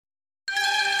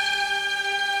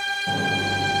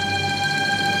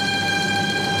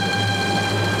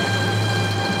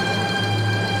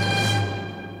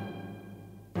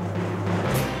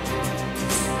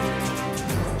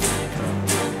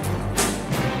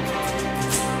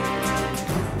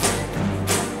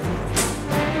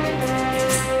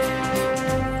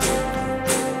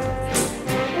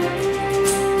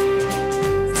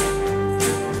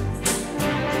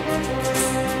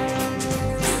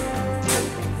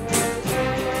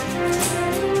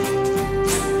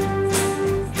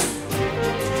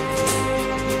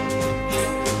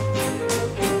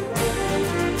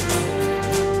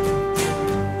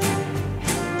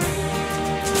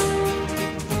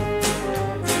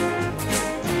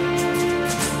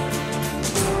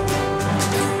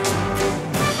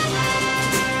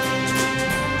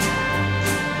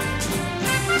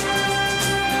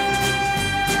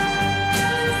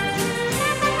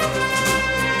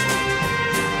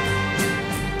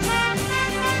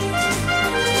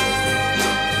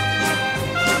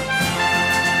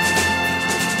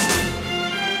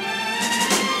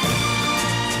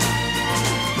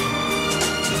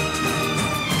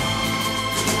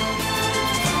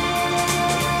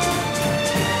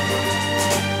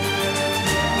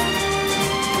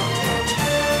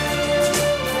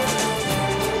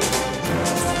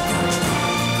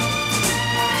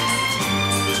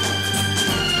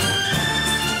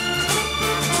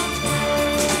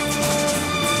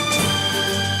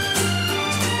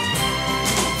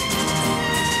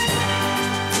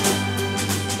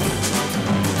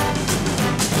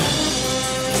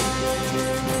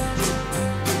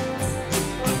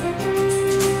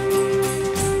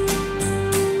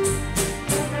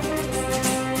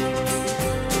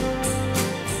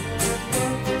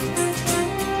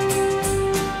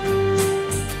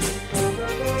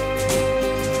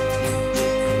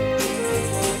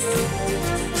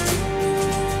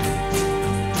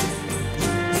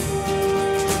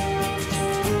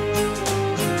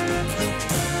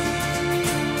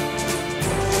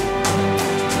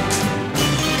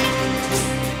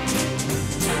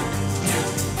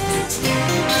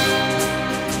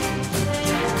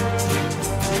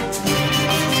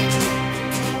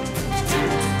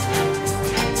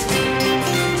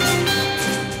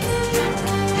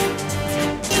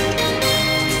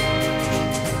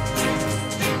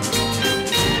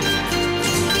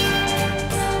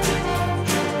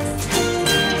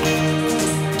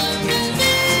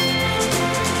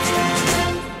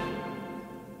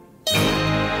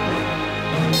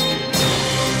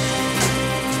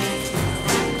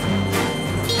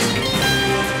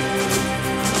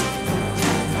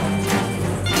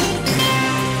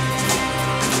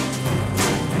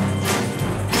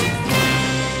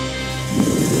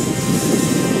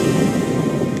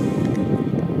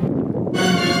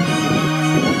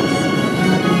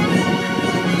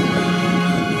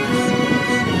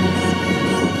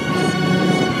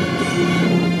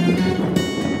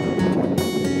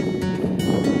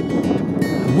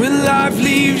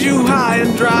high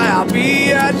and dry. I'll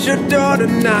be at your door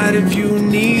tonight if you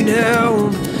need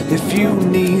help. If you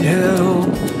need help,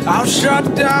 I'll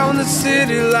shut down the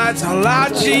city lights. I'll lie,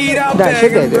 cheat, I'll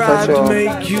beg and bribe to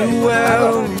make you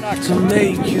well, to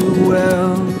make you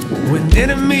well. When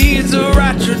enemies are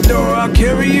at your door, I'll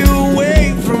carry you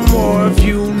away from war. If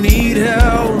you need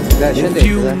help, if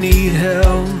you need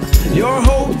help, your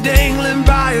hope dangling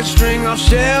by a string, I'll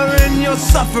share in your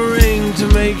suffering to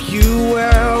make you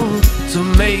well, to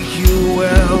make you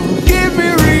well. Give me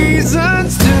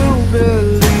reasons to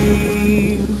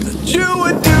believe that you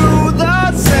would do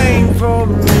the same for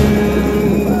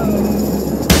me,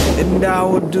 and I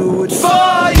would do it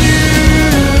for you,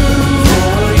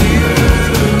 for you.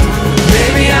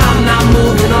 Baby, I'm not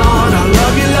moving on. I'll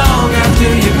love you long after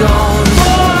you're gone.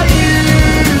 For you,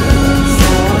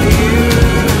 for you.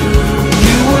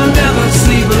 You will never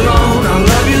sleep alone. I'll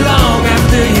love you long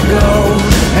after you go,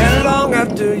 and long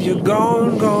after you're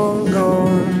gone, gone,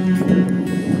 gone.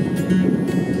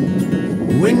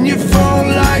 When you fall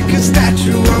like a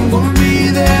statue, I'm gonna be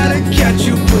there to catch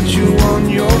you, put you on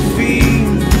your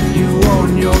feet, you on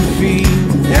your feet.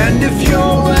 And if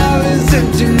your well is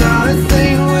empty, not a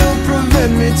thing will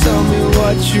prevent me. Tell me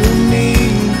what you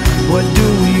need, what do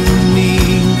you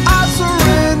need? I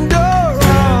surrender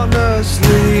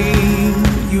honestly.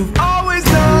 You've always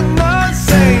done the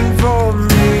same for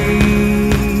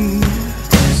me,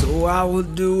 so I will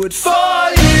do it for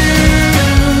you,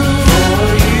 for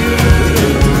you.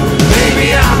 Baby,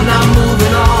 I'm not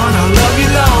moving on. I'll love you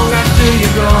long after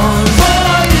you're gone.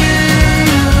 For you,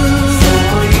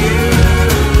 for you.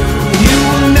 You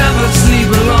will never sleep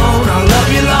alone. I'll love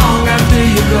you long after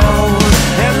you're gone,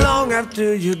 and long after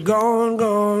you're gone,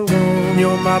 gone, gone.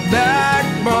 You're my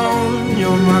backbone,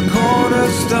 you're my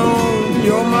cornerstone,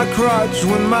 you're my crutch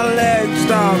when my legs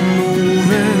stop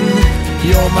moving.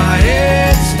 You're my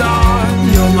head start,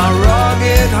 you're my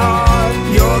rugged heart,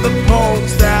 you're the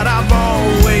pulse that I've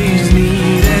always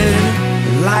needed.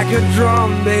 Like a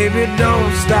drum, baby,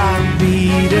 don't stop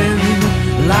beating.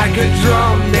 Like a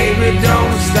drum, baby,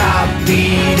 don't stop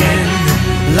beating.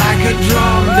 Like a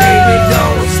drum, baby,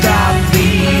 don't stop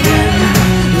beating.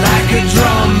 Like a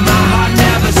drum, my heart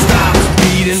never stops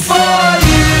beating. For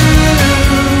you,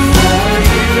 for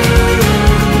you.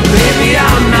 Baby,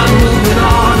 I'm not moving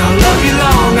on. I'll love you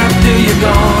long after you're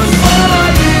gone. For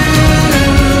you,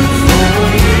 for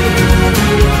you.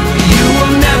 You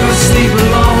will never sleep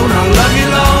alone. I'll love you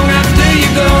long after you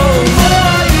go.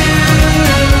 For you,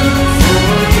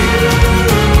 for you.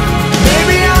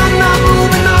 Baby, I'm not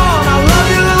moving on. I'll love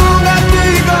you long after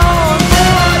you're gone.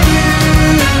 For you,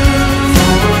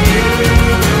 for you.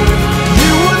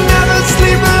 You will never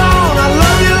sleep alone. I'll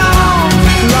love you long,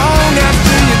 long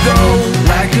after you go.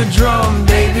 Like a drum,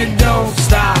 baby, don't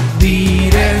stop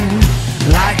beating.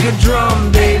 Like a drum,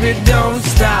 baby, don't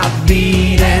stop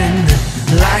beating.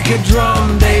 Like a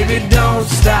drum, baby, don't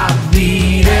stop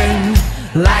beating.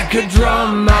 Like a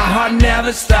drum, my heart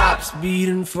never stops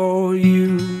beating for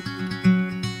you.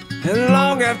 And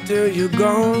long after you're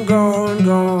gone, gone,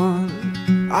 gone,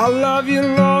 I'll love you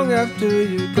long after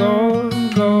you're gone,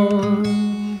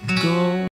 gone, gone.